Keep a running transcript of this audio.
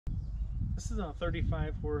This is a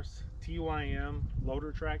 35 horse TYM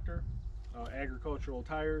loader tractor, agricultural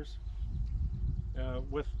tires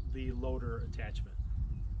with the loader attachment.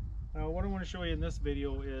 Now what I want to show you in this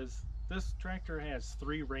video is this tractor has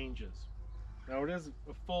 3 ranges. Now it is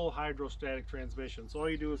a full hydrostatic transmission, so all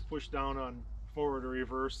you do is push down on forward or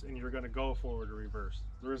reverse and you're going to go forward or reverse.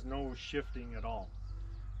 There is no shifting at all.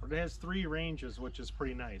 But it has 3 ranges, which is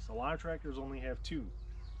pretty nice. A lot of tractors only have 2.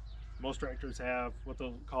 Most tractors have what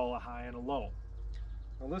they'll call a high and a low.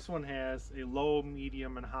 Now this one has a low,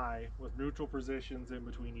 medium, and high with neutral positions in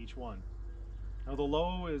between each one. Now the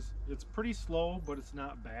low it's pretty slow, but it's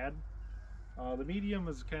not bad. The medium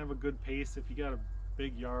is kind of a good pace if you got a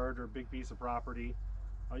big yard or a big piece of property.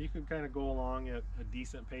 You can kind of go along at a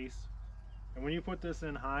decent pace. And when you put this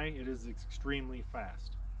in high, it is extremely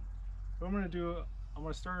fast. So I'm going to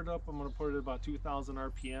start it up. I'm going to put it at about 2,000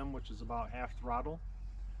 RPM, which is about half throttle.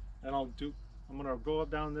 And I'm going to go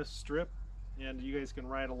up down this strip and you guys can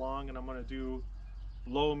ride along, and I'm going to do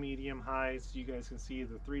low, medium, high so you guys can see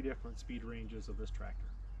the 3 different speed ranges of this tractor.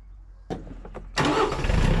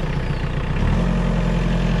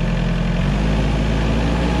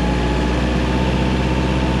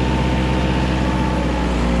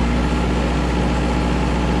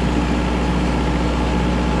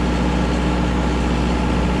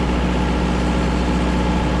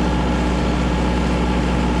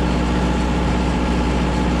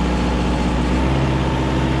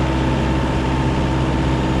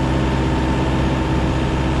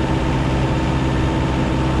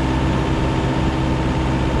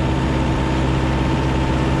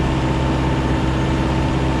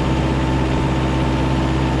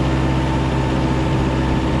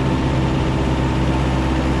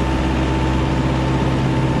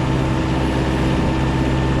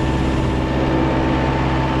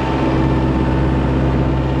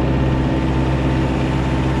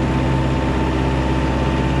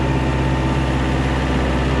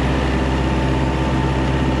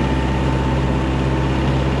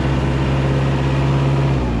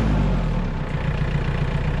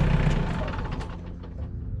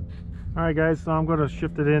 Alright guys, so I'm going to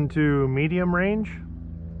shift it into medium range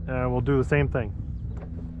and we'll do the same thing.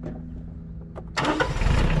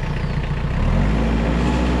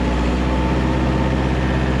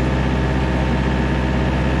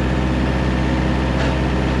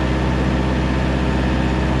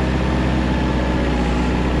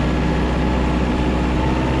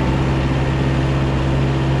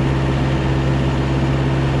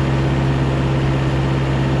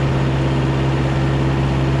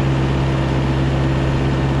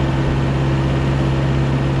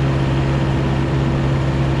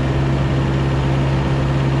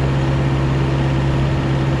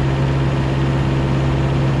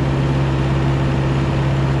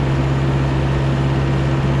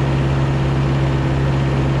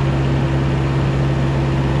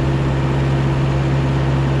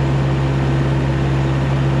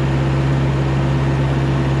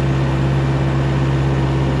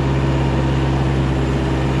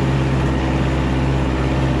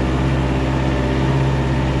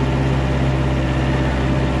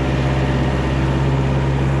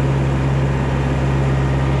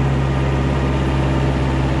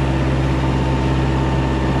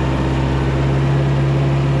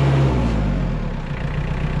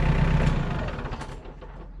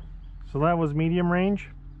 So that was medium range.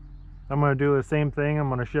 I'm going to do the same thing. I'm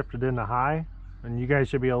going to shift it into high, and you guys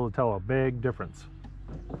should be able to tell a big difference.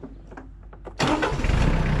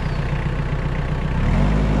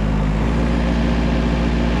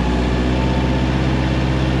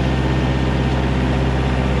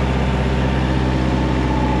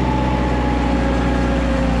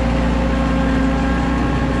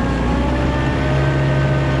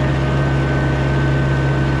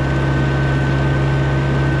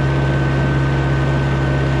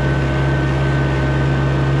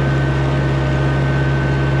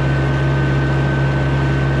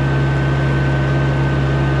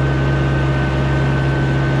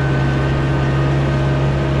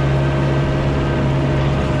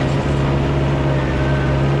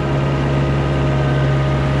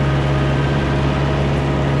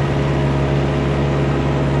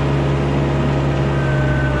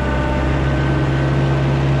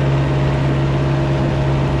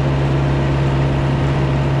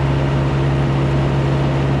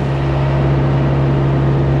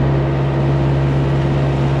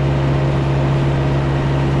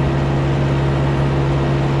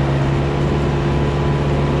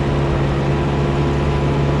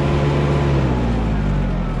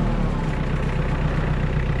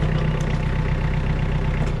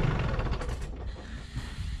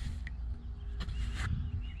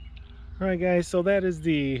 Alright guys, so that is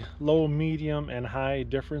the low, medium, and high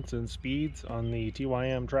difference in speeds on the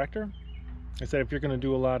TYM tractor. I said if you're going to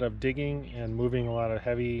do a lot of digging and moving a lot of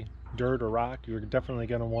heavy dirt or rock, you're definitely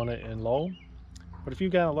going to want it in low. But if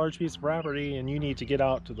you've got a large piece of property and you need to get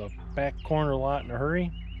out to the back corner lot in a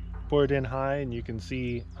hurry, put it in high and you can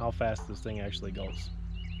see how fast this thing actually goes.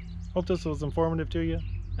 Hope this was informative to you,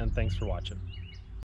 and thanks for watching.